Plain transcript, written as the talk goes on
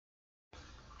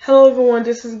Hello everyone,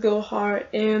 this is Gohart,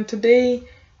 and today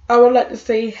I would like to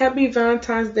say Happy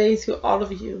Valentine's Day to all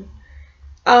of you.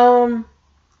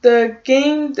 The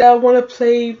game that I want to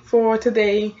play for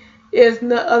today is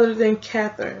none other than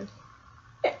Catherine,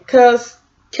 because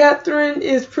Catherine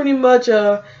is pretty much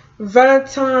a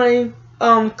Valentine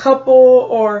couple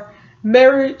or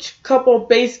marriage couple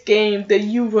based game that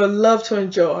you would love to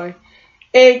enjoy.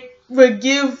 It would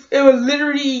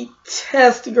literally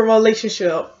test your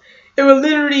relationship. It will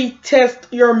literally test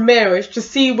your marriage to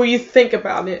see what you think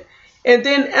about it. And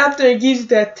then after it gives you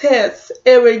that test,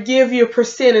 it will give you a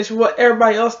percentage of what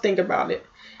everybody else think about it.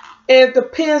 And it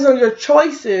depends on your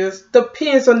choices,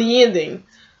 depends on the ending.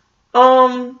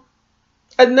 Another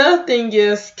thing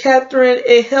is, Catherine,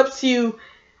 it helps you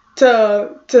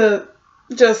to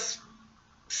just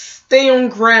stay on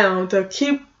ground, to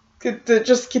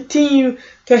just continue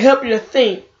to help you to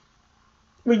think.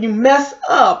 When you mess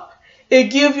up, it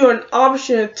gives you an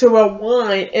option to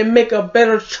rewind and make a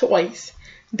better choice.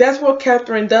 That's what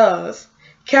Catherine does.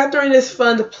 Catherine is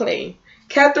fun to play.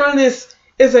 Catherine is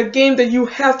a game that you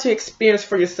have to experience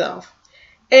for yourself.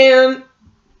 And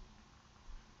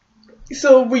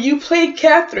so when you play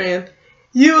Catherine,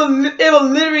 it will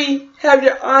literally have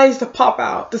your eyes to pop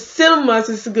out. The cinemas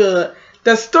is good.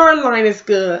 The storyline is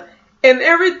good. And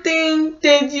everything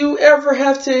that you ever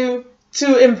have to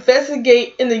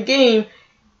investigate in the game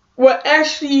will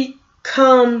actually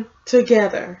come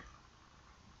together.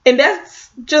 And that's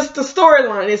just the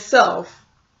storyline itself.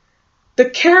 The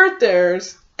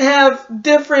characters have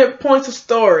different points of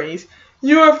stories.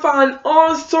 You will find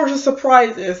all sorts of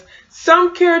surprises.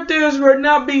 Some characters will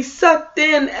not be sucked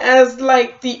in as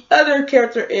like the other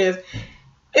character is.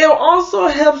 It also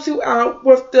helps you out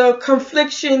with the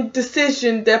confliction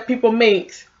decision that people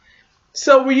make.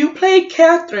 So when you play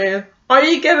Catherine, all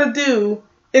you gotta do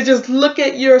is just look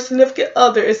at your significant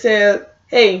other and say,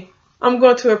 hey, I'm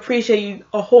going to appreciate you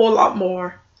a whole lot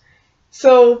more.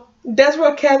 So that's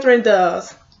what Catherine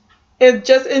does. And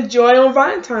just enjoy on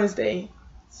Valentine's Day.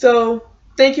 So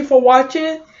thank you for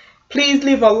watching. Please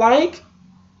leave a like.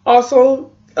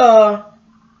 Also,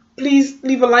 please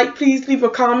leave a like. Please leave a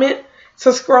comment.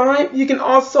 Subscribe. You can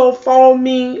also follow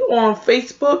me on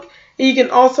Facebook. And you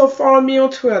can also follow me on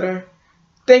Twitter.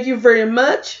 Thank you very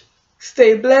much.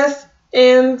 Stay blessed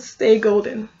and stay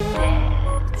golden.